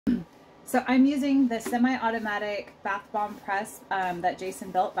So I'm using the semi-automatic bath bomb press that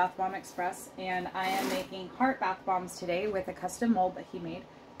Jason built, Bathbomb Express, and I am making heart bath bombs today with a custom mold that he made.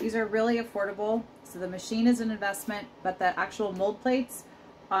 These are really affordable, so the machine is an investment, but the actual mold plates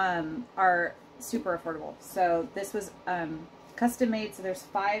are super affordable. So this was custom made, so there's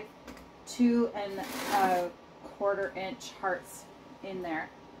 5 2¼ inch hearts in there.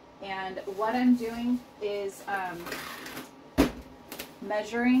 And what I'm doing is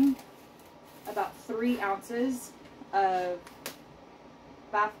measuring about 3 ounces of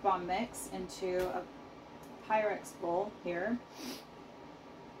bath bomb mix into a Pyrex bowl here.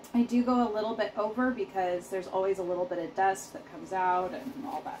 I do go a little bit over because there's always a little bit of dust that comes out and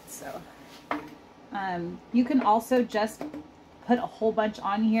all that. So you can also just put a whole bunch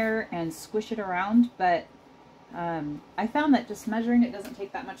on here and squish it around, but I found that just measuring it doesn't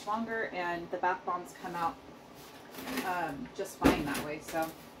take that much longer, and the bath bombs come out just fine that way, so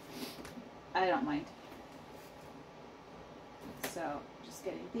I don't mind. So just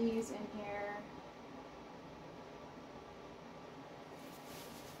getting these in here.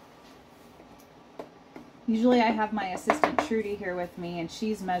 Usually I have my assistant Trudy here with me, and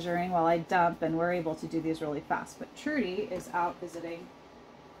she's measuring while I dump, and we're able to do these really fast. But Trudy is out visiting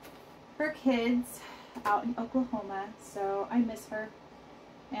her kids out in Oklahoma, so I miss her.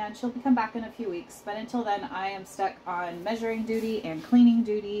 And she'll come back in a few weeks. But until then, I am stuck on measuring duty and cleaning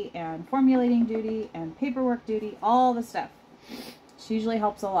duty and formulating duty and paperwork duty, all the stuff. She usually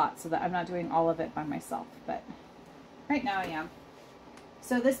helps a lot so that I'm not doing all of it by myself. But right now I am.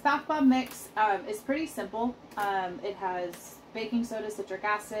 So this bath bomb mix is pretty simple. It has baking soda, citric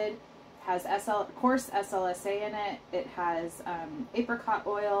acid, has coarse SLSA in it. It has apricot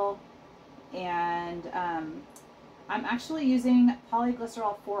oil, and I'm actually using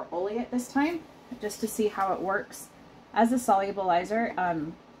polyglycerol 4 oleate this time, just to see how it works as a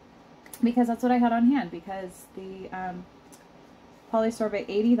solubilizer, because that's what I had on hand, because the polysorbate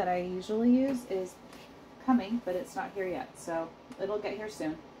 80 that I usually use is coming, but it's not here yet, so it'll get here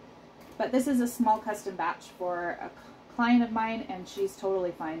soon. But this is a small custom batch for a client of mine, and she's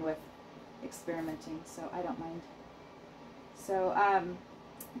totally fine with experimenting, so I don't mind. So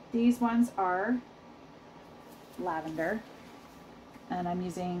these ones are lavender, and I'm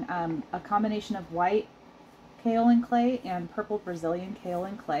using a combination of white kaolin clay and purple Brazilian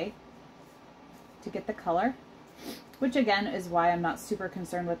kaolin clay to get the color, which again is why I'm not super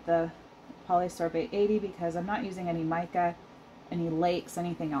concerned with the polysorbate 80, because I'm not using any mica, any lakes,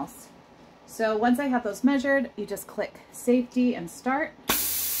 anything else. So once I have those measured, you just click safety and start.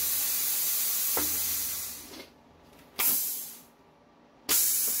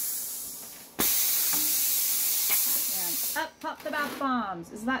 And up pop the bath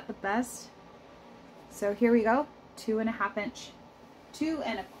bombs. Isn't that the best? So here we go, 2½ inch,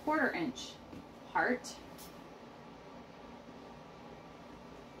 2¼ inch heart.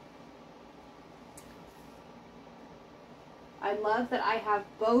 I love that I have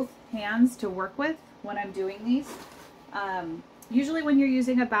both hands to work with when I'm doing these. Usually when you're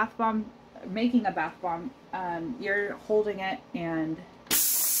using a bath bomb, making a bath bomb, you're holding it and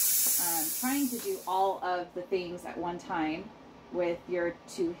trying to do all of the things at one time with your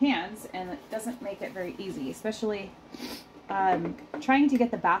 2 hands, and it doesn't make it very easy, especially trying to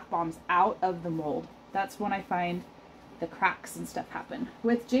get the bath bombs out of the mold. That's when I find the cracks and stuff happen.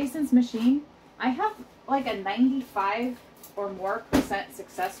 With Jason's machine, I have like a 95% or more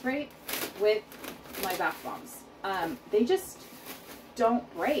success rate with my bath bombs. They just don't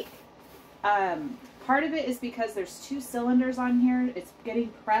break. Part of it is because there's 2 cylinders on here. It's getting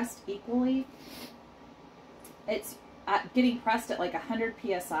pressed equally. It's getting pressed at like 100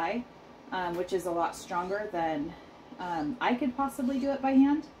 psi, which is a lot stronger than I could possibly do it by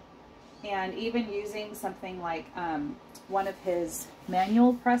hand. And even using something like one of his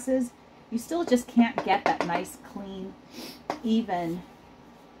manual presses, you still just can't get that nice, clean, even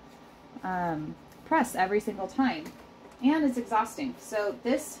press every single time. And it's exhausting. So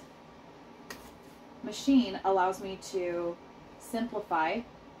this machine allows me to simplify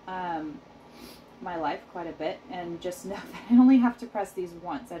my life quite a bit, and just know that I only have to press these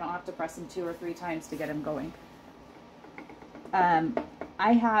once. I don't have to press them 2 or 3 times to get them going. I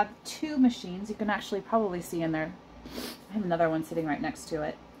have 2 machines. You can actually probably see in there. I have another one sitting right next to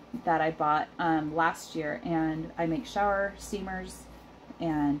it that I bought last year, and I make shower steamers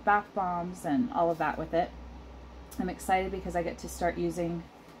and bath bombs and all of that with it. I'm excited because I get to start using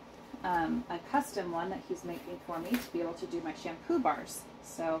a custom one that he's making for me to be able to do my shampoo bars.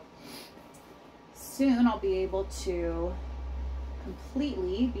 So soon I'll be able to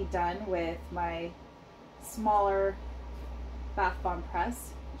completely be done with my smaller bath bomb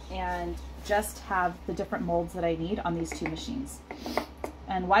press, and just have the different molds that I need on these two machines.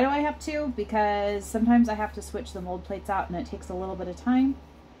 And why do I have two? Because sometimes I have to switch the mold plates out and it takes a little bit of time.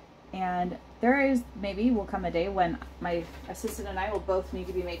 And maybe will come a day when my assistant and I will both need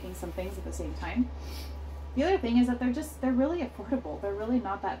to be making some things at the same time. The other thing is that they're really affordable. They're really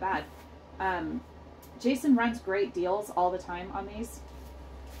not that bad. Jason runs great deals all the time on these.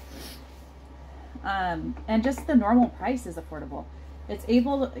 And just the normal price is affordable.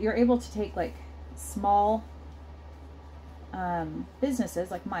 You're able to take like small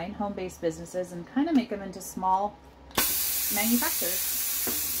businesses like mine, home-based businesses, and kind of make them into small manufacturers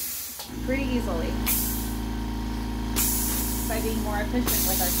pretty easily. By being more efficient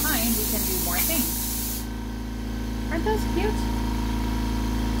with our time, we can do more things. Aren't those cute?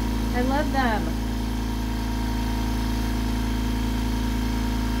 I love them.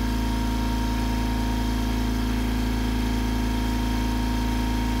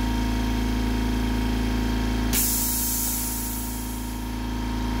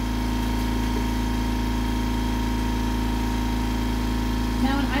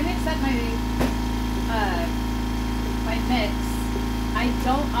 Now when I mix up my mix, I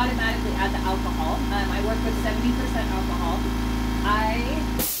don't automatically add the alcohol. I work with 70% alcohol. I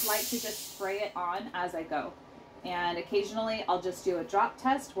like to just spray it on as I go. And occasionally I'll just do a drop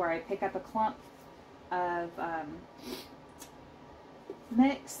test where I pick up a clump of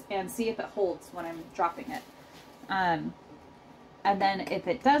mix and see if it holds when I'm dropping it. And then if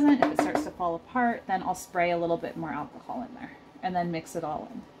it doesn't, if it starts to fall apart, then I'll spray a little bit more alcohol in there and then mix it all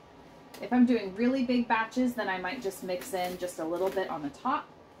in. If I'm doing really big batches, then I might just mix in just a little bit on the top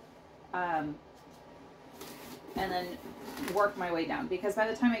and then work my way down, because by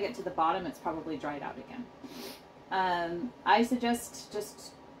the time I get to the bottom, it's probably dried out again. I suggest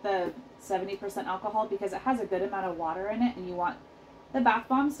just the 70% alcohol because it has a good amount of water in it, and you want the bath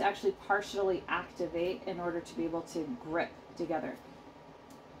bombs to actually partially activate in order to be able to grip together.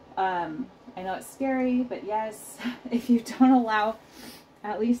 I know it's scary, but yes, if you don't allow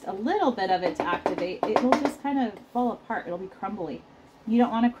at least a little bit of it to activate, it will just kind of fall apart. It'll be crumbly. You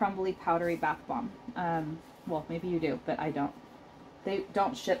don't want a crumbly, powdery bath bomb. Well, maybe you do, but I don't. They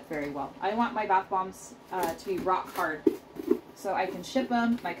don't ship very well. I want my bath bombs to be rock hard so I can ship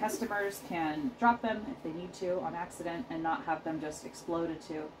them. My customers can drop them if they need to on accident and not have them just explode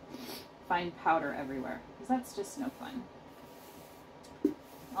into fine powder everywhere, because that's just no fun.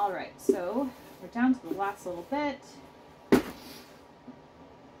 All right, so we're down to the last little bit.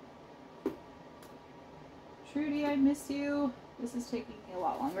 Trudy, I miss you. This is taking me a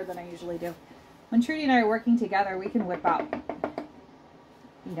lot longer than I usually do. When Trudy and I are working together, we can whip out,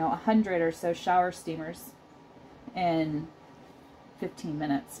 100 or so shower steamers in 15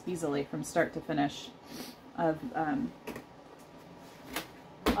 minutes easily from start to finish. All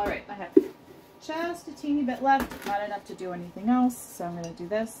right, I have just a teeny bit left, not enough to do anything else, so I'm going to do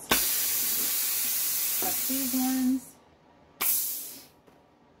this. Cut these ones.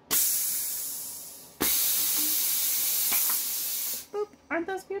 Boop. Aren't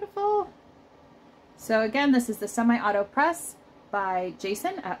those beautiful? So again, this is the semi-auto press by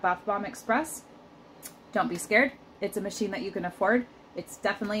Jason at Bathbomb Express. Don't be scared. It's a machine that you can afford. It's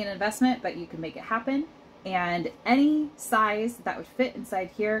definitely an investment, but you can make it happen. And any size that would fit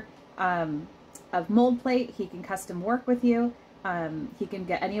inside here of mold plate, he can custom work with you. He can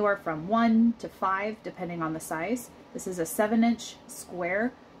get anywhere from 1 to 5 depending on the size. This is a 7-inch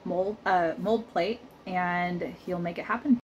square mold plate, and he'll make it happen.